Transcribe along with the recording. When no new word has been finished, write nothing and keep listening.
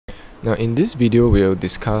Now in this video we'll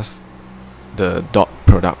discuss the dot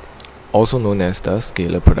product, also known as the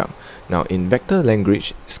scalar product. Now in vector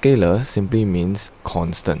language, scalar simply means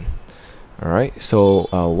constant. Alright, so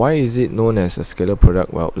why is it known as a scalar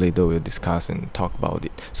product? Well, later we'll discuss and talk about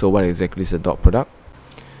it. So what exactly is a dot product?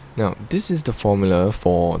 Now this is the formula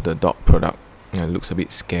for the dot product. It looks a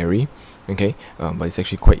bit scary, okay, but it's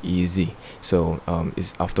actually quite easy. So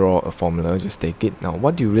it's after all a formula, just take it. Now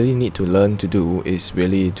what you really need to learn to do is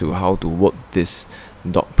really to how to work this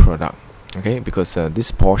dot product, okay, because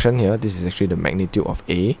this portion here, this is actually the magnitude of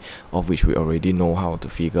A, of which we already know how to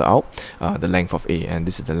figure out the length of A, and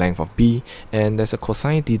this is the length of B, and there's a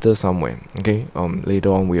cosine theta somewhere, okay.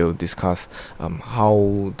 Later on we'll discuss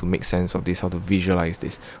how to make sense of this, how to visualize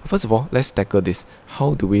this. First of all, let's tackle this.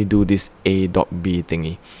 How do we do this A dot B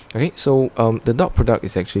thingy? Okay, so the dot product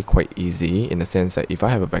is actually quite easy in the sense that if I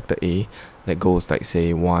have a vector A that goes like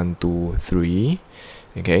say 1, 2, 3,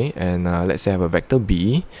 okay, and let's say I have a vector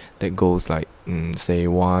B that goes like say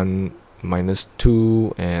 1,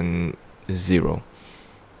 -2 and 0.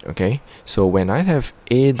 Okay, so when I have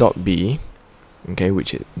A dot B, okay,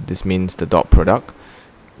 which this means the dot product,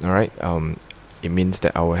 all right, it means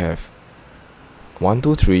that I will have 1,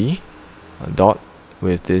 2, 3 a dot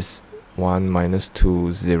with this 1,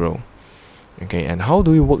 -2, 0. Okay, and how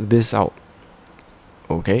do we work this out?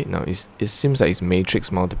 Okay, now it seems like it's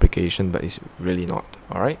matrix multiplication, but it's really not.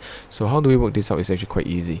 Alright, so how do we work this out? It's actually quite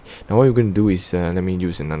easy. Now what we're going to do is, let me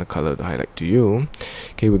use another color to highlight to you.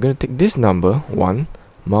 Okay, we're going to take this number 1,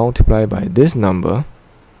 multiply by this number,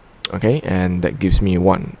 okay, and that gives me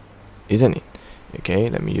 1, isn't it? Okay,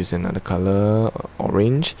 let me use another color,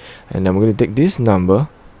 orange, and then we're going to take this number,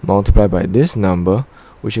 multiply by this number,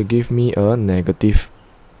 which will give me a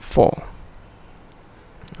 -4.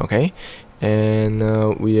 Okay, and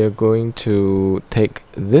we are going to take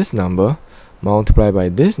this number, multiply by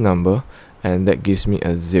this number, and that gives me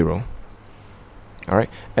a 0. Alright,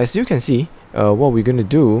 as you can see, what we're going to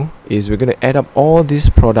do is we're going to add up all these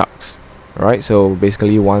products. Alright, so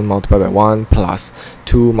basically 1 multiplied by 1 plus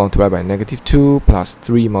 2 multiplied by -2 plus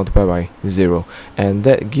 3 multiplied by 0, and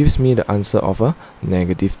that gives me the answer of a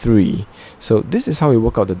 -3. So this is how we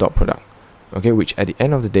work out the dot product, okay, which at the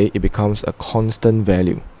end of the day it becomes a constant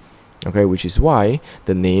value, okay, which is why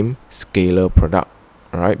the name scalar product.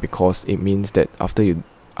 Alright, because it means that after you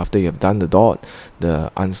have done the dot,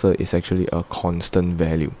 the answer is actually a constant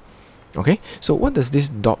value. Okay, so what does this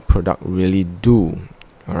dot product really do?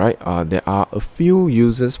 Alright, there are a few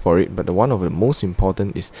uses for it, but one of the most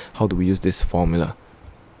important is how do we use this formula.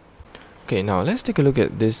 Okay, now let's take a look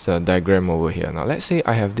at this diagram over here. Now let's say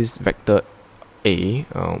I have this vector A,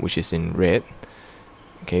 which is in red.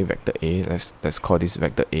 Okay, vector A, let's call this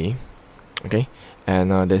vector A. Okay,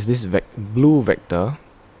 and there's this blue vector,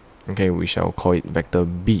 okay, we shall call it vector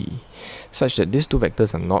B, such that these two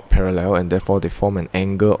vectors are not parallel and therefore they form an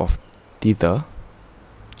angle of theta.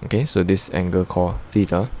 Okay, so this angle called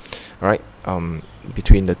theta, right,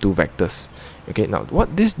 between the two vectors. Okay, now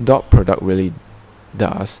what this dot product really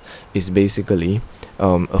does is basically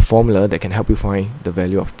a formula that can help you find the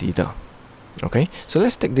value of theta. Okay, so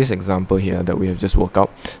let's take this example here that we have just worked out.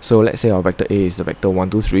 So let's say our vector A is the vector 1,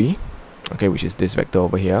 2, 3, okay, which is this vector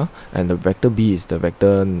over here, and the vector B is the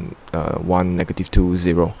vector 1, -2,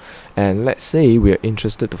 0. And let's say we are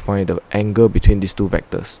interested to find the angle between these two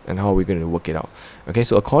vectors, and how are we going to work it out? Okay,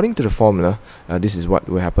 so according to the formula, this is what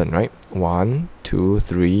will happen, right? 1, 2,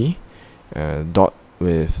 3 dot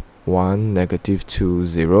with 1, -2,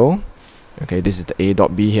 0. Okay, this is the A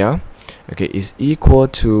dot B here. Okay, is equal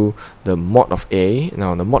to the mod of A.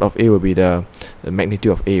 Now the mod of A will be the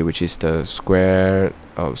magnitude of A, which is the square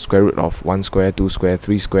root of 1 square, 2 square,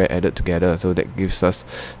 3 square added together, so that gives us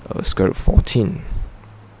square root 14.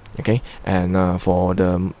 Okay, and for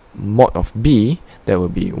the mod of B, that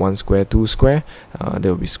will be 1 square, 2 square, that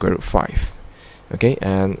will be square root 5. Okay,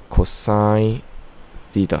 and cosine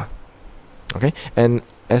theta. Okay, and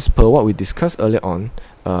as per what we discussed earlier on,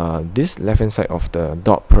 this left hand side of the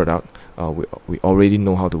dot product, we already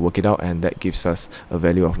know how to work it out, and that gives us a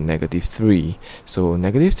value of -3. So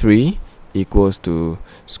 -3 equals to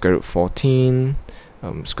square root 14,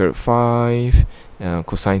 square root 5,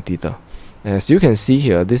 cosine theta. As you can see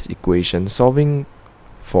here, this equation, solving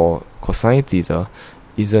for cosine theta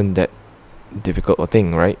isn't that difficult a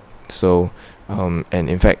thing, right? So and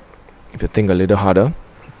in fact, if you think a little harder,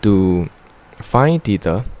 to find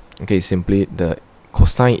theta, okay, simply the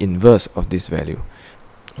cosine inverse of this value.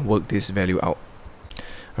 Work this value out.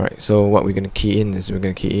 Alright, so what we're going to key in is we're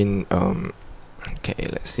going to key in okay,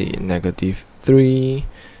 let's see, -3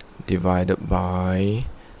 divided by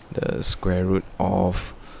the square root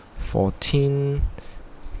of 14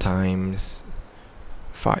 times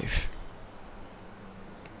 5.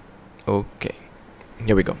 Okay,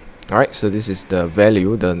 here we go. Alright, so this is the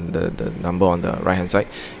value, the number on the right hand side,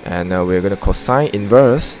 and now we're going to cosine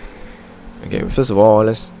inverse. Okay, first of all,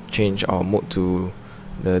 let's change our mode to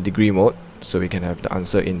the degree mode so we can have the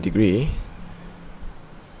answer in degree.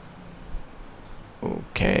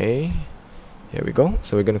 Okay, here we go.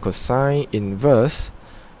 So we're going to cosine inverse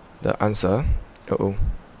the answer. One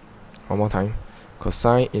more time.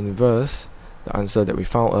 Cosine inverse the answer that we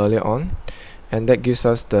found earlier on, and that gives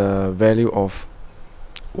us the value of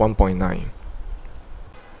 1.9.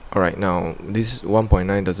 Alright, now this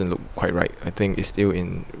 1.9 doesn't look quite right. I think it's still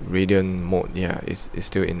in radian mode. Yeah, it's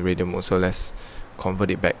still in radian mode, so let's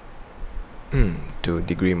convert it back to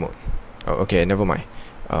degree mode. Okay, never mind.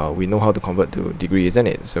 We know how to convert to degree, isn't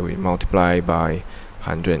it? So we multiply by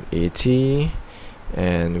 180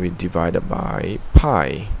 and we divide it by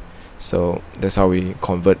pi. So that's how we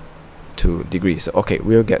convert to degrees. So, okay,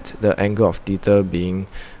 we'll get the angle of theta being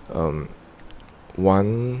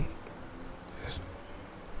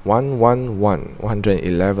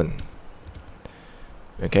 111.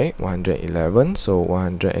 Okay, 111. So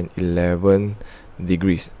 111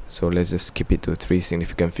 degrees. So let's just keep it to 3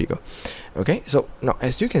 significant figure. Okay, so now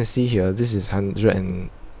as you can see here, this is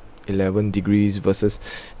 111 degrees versus,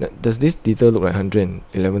 now, does this theta look like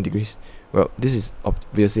 111 degrees? Well, this is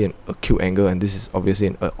obviously an acute angle, and this is obviously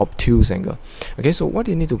an obtuse angle. Okay, so what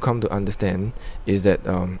you need to come to understand is that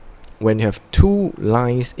when you have two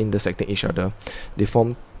lines intersecting each other, they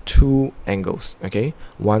form two angles. Okay,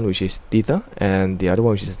 one which is theta, and the other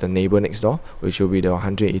one which is the neighbor next door, which will be the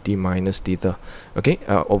 180 minus theta. Okay,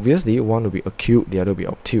 obviously one will be acute, the other will be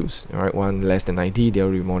obtuse. All right, one less than 90, the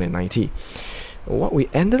other will be more than 90. What we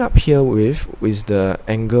ended up here with is the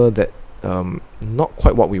angle that not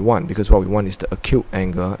quite what we want, because what we want is the acute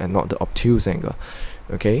angle and not the obtuse angle.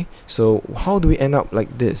 Okay, so how do we end up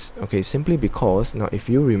like this? Okay, simply because, now if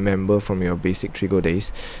you remember from your basic trigo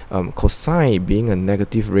days, cosine being a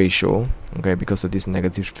negative ratio, okay, because of this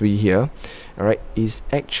 -3 here, alright, is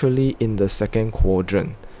actually in the second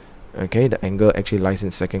quadrant. Okay, the angle actually lies in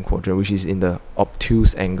the second quadrant, which is in the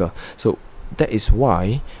obtuse angle. So that is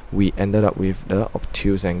why we ended up with the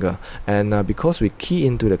obtuse angle. And because we key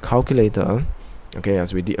into the calculator, okay,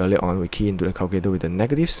 as we did earlier on, we key into the calculator with the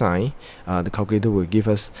negative sign, the calculator will give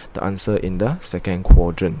us the answer in the second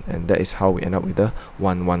quadrant, and that is how we end up with the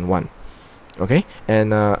 111. Okay,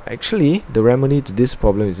 and actually the remedy to this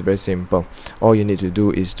problem is very simple. All you need to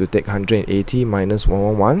do is to take 180 minus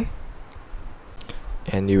 111,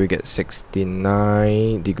 and you will get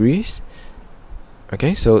 69 degrees.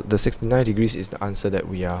 Okay, so the 69 degrees is the answer that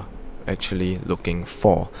we are actually looking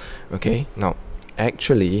for. Okay, now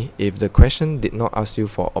actually, if the question did not ask you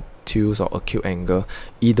for obtuse or acute angle,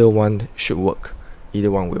 either one should work. Either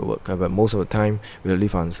one will work, but most of the time we'll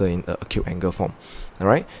leave answer in the acute angle form.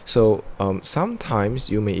 Alright, so sometimes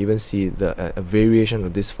you may even see the a variation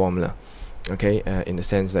of this formula. Okay, in the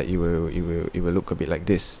sense that it will look a bit like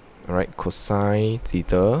this. Alright, cosine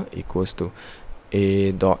theta equals to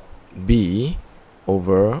a dot b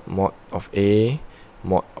over mod of a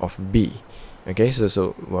mod of b. Okay,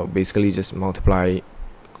 so well, basically just multiply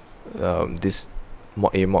this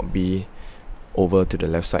mod a mod b over to the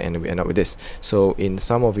left side, and we end up with this. So in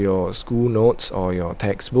some of your school notes or your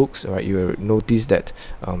textbooks, right, you will notice that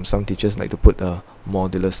some teachers like to put a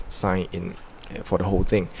modulus sign in for the whole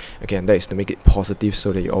thing. Okay, and that is to make it positive,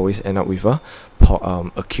 so that you always end up with a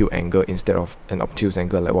acute angle instead of an obtuse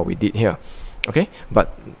angle like what we did here. Okay,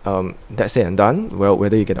 but that's said and done. Well,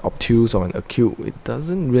 whether you get an obtuse or an acute, it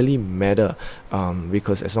doesn't really matter,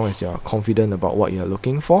 because as long as you are confident about what you are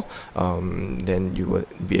looking for, then you will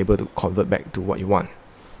be able to convert back to what you want.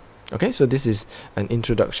 Okay, so this is an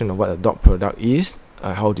introduction of what a dot product is,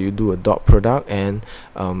 how do you do a dot product, and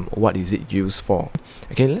what is it used for.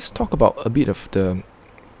 Okay, let's talk about a bit of the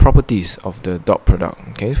properties of the dot product.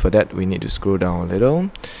 Okay, for that we need to scroll down a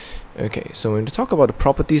little. Okay, so when we talk about the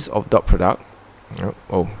properties of dot product,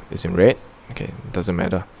 oh, it's in red. Okay, doesn't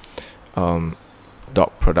matter.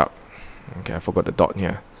 Dot product. Okay, I forgot the dot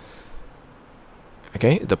here.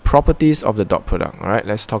 Okay, the properties of the dot product. All right,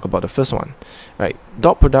 let's talk about the first one. Right,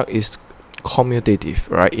 dot product is commutative.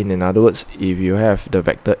 Right, in other words, if you have the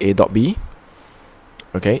vector a dot b,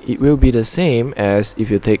 okay, it will be the same as if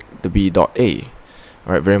you take the b dot a.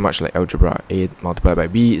 Alright, very much like algebra. A multiplied by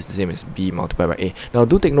B is the same as B multiplied by A. Now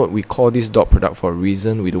do take note, we call this dot product for a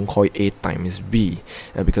reason. We don't call it A times B,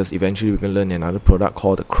 because eventually we can learn another product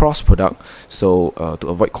called the cross product. So to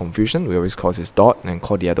avoid confusion, we always call this dot and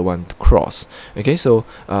call the other one to cross. Okay, so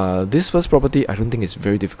this first property, I don't think it's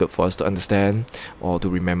very difficult for us to understand or to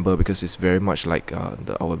remember, because it's very much like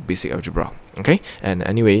our basic algebra. Okay, and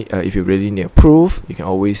anyway, if you really need a proof, you can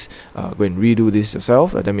always go and redo this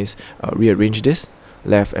yourself. That means rearrange this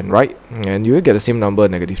left and right, and you will get the same number,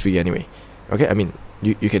 -3 anyway. Okay, I mean,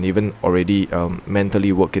 you can even already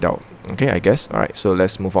mentally work it out. Okay, I guess. Alright, so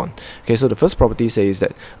let's move on. Okay, so the first property says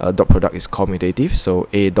that dot product is commutative, so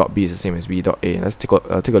A dot B is the same as B dot A. Let's take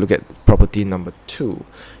a look at property number 2.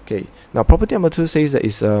 Okay, now property number 2 says that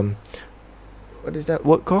it's what is that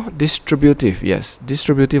word called? Distributive. Yes,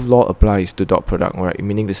 distributive law applies to dot product. Alright,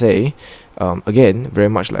 meaning to say, again, very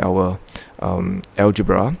much like our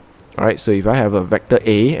algebra. Alright, so if I have a vector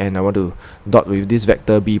A and I want to dot with this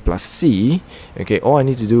vector B plus C, okay, all I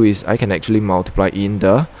need to do is I can actually multiply in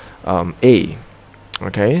the A.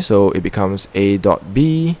 Okay, so it becomes A dot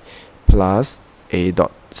B plus A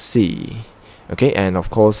dot C. Okay, and of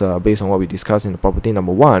course, based on what we discussed in the property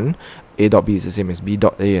number 1, A dot B is the same as B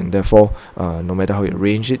dot A, and therefore, no matter how you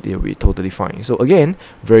arrange it, it will be totally fine. So again,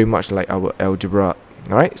 very much like our algebra.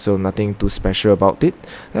 Alright, so nothing too special about it.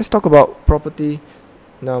 Let's talk about property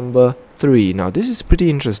number 3. Now this is pretty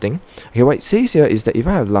interesting. Okay, what it says here is that if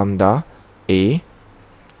I have lambda A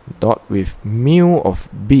dot with mu of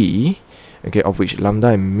B, okay, of which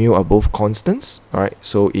lambda and mu are both constants. Alright,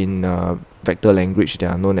 so in vector language they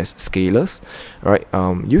are known as scalars. Alright,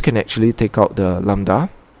 you can actually take out the lambda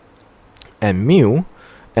and mu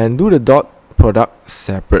and do the dot product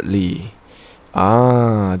separately.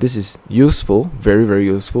 This is useful, very, very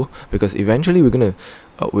useful, because eventually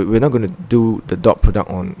we're not gonna do the dot product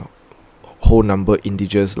on whole number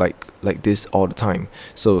integers like this all the time.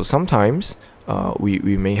 So sometimes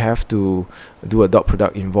we may have to do a dot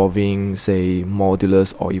product involving, say,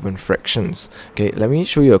 modulus or even fractions. Okay, let me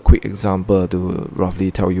show you a quick example to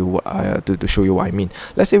roughly tell you what to show you what I mean.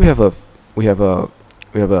 Let's say we have a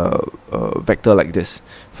vector like this.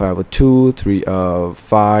 If I have a 2, 3,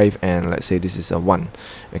 5, and let's say this is a 1.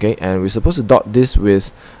 Okay, and we're supposed to dot this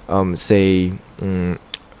with say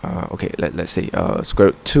okay, let's say square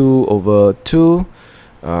root 2 over 2,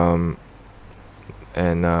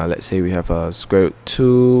 and let's say we have a square root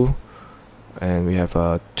 2 and we have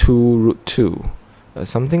a 2 root 2,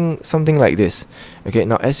 something like this. Okay,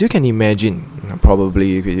 now as you can imagine,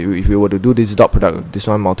 probably if we were to do this dot product, this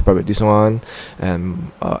one multiplied by this one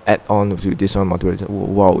and add on to this one multiplied by this,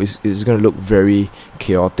 wow, it's going to look very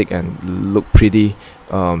chaotic and look pretty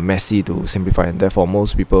messy to simplify, and therefore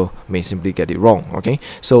most people may simply get it wrong. Okay,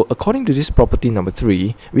 so according to this property number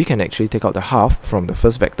 3, we can actually take out the half from the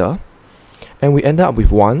first vector, and we end up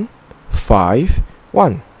with 1, 5,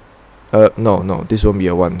 1. No, this won't be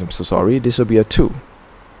a 1, I'm so sorry, this will be a 2.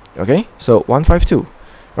 Okay, so 1, 5, 2.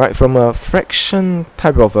 Right, from a fraction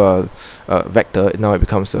type of vector, now it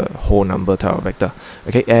becomes a whole number type of vector.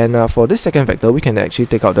 Okay, and for this second vector, we can actually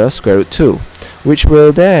take out the square root 2, which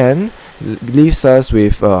will then leaves us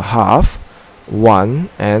with half, 1,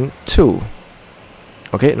 and 2.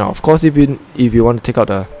 Okay, now of course if you want to take out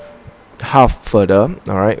the half further,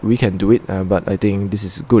 alright, we can do it, but I think this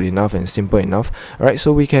is good enough and simple enough. Alright,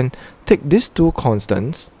 so we can take these two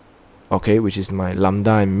constants, okay, which is my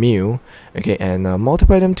lambda and mu, okay, and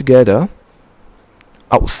multiply them together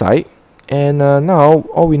outside, and now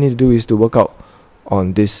all we need to do is to work out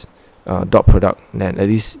on this dot product. Then at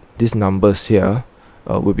least these numbers here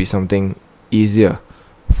would be something easier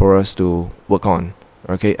for us to work on,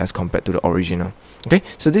 okay, as compared to the original. Okay,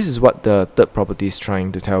 so this is what the third property is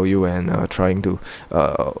trying to tell you, and trying to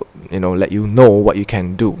let you know what you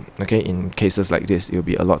can do. Okay, in cases like this, it will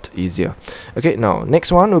be a lot easier. Okay, now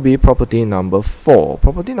next one will be property number 4.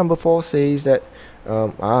 Property number 4 says that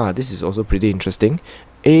this is also pretty interesting.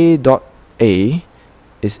 A dot A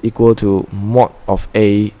is equal to mod of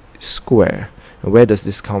A square. Where does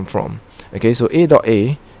this come from? Okay, so A dot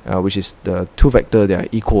A, which is the two vector that are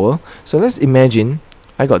equal. So let's imagine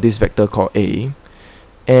I got this vector called A,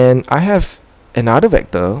 and I have another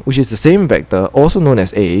vector which is the same vector, also known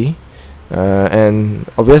as A, and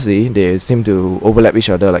obviously they seem to overlap each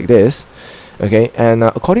other like this. Okay, and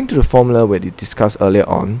according to the formula we discussed earlier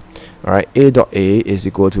on, alright, A dot A is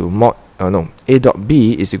equal to mod A dot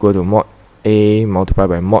B is equal to mod A multiplied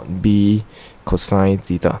by mod B cosine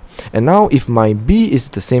theta. And now if my B is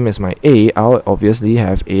the same as my A, I'll obviously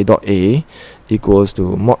have A dot A equals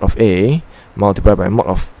to mod of A multiplied by mod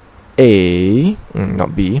of A,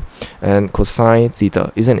 not B, and cosine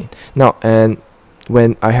theta, isn't it? Now, and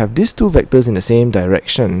when I have these two vectors in the same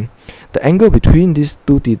direction, the angle between these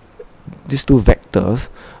two vectors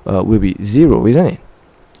will be 0, isn't it?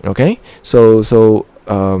 Okay,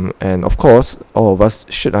 and of course, all of us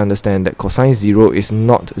should understand that cosine 0 is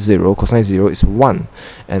not 0, cosine 0 is 1,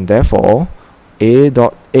 and therefore a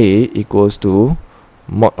dot a equals to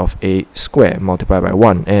mod of a squared multiplied by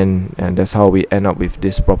 1, and that's how we end up with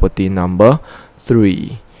this property number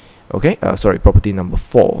 3. Okay, property number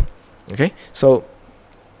 4. Okay, so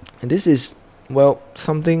this is, well,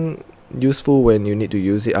 something useful when you need to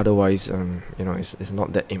use it, otherwise you know, it's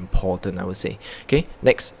not that important, I would say. Okay,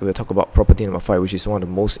 next we'll talk about property number 5, which is one of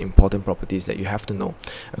the most important properties that you have to know.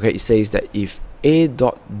 Okay, it says that if a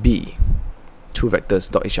dot b, two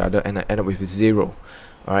vectors dot each other and I end up with 0,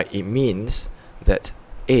 alright, it means that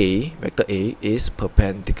vector a is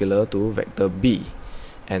perpendicular to vector b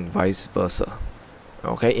and vice versa.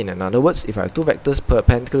 Okay, in other words, if I have two vectors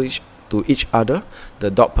perpendicular to each other, the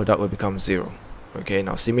dot product will become 0. Okay,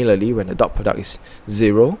 now similarly, when the dot product is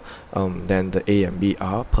 0, then the a and b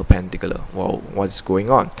are perpendicular. Well, what's going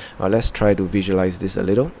on? Let's try to visualize this a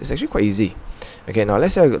little. It's actually quite easy. Okay, now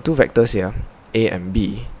let's say I've got two vectors here, a and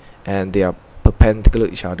b, and they are perpendicular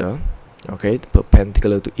to each other. Okay,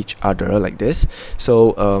 perpendicular to each other like this.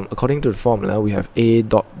 So according to the formula, we have a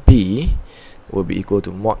dot b will be equal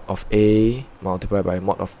to mod of a multiplied by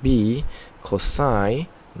mod of b cosine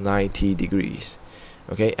 90 degrees.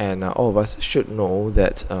 Okay, and all of us should know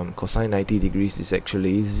that cosine 90 degrees is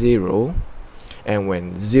actually 0, and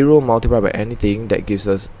when 0 multiplied by anything, that gives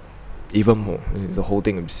us even more. The whole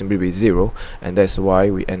thing will simply be 0, and that's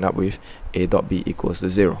why we end up with a dot b equals to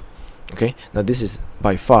 0. Okay, now this is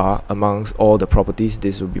by far, amongst all the properties,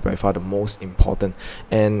 this will be by far the most important,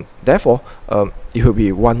 and therefore it will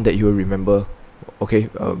be one that you will remember, okay,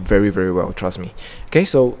 very, very well, trust me. Okay,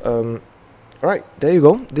 so alright, there you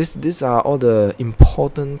go. These are all the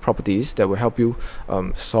important properties that will help you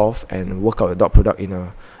solve and work out the dot product in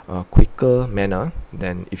a quicker manner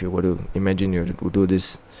than if you were to imagine you would do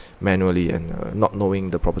this manually and not knowing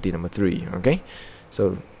the property number 3. Okay,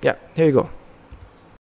 so yeah, here you go.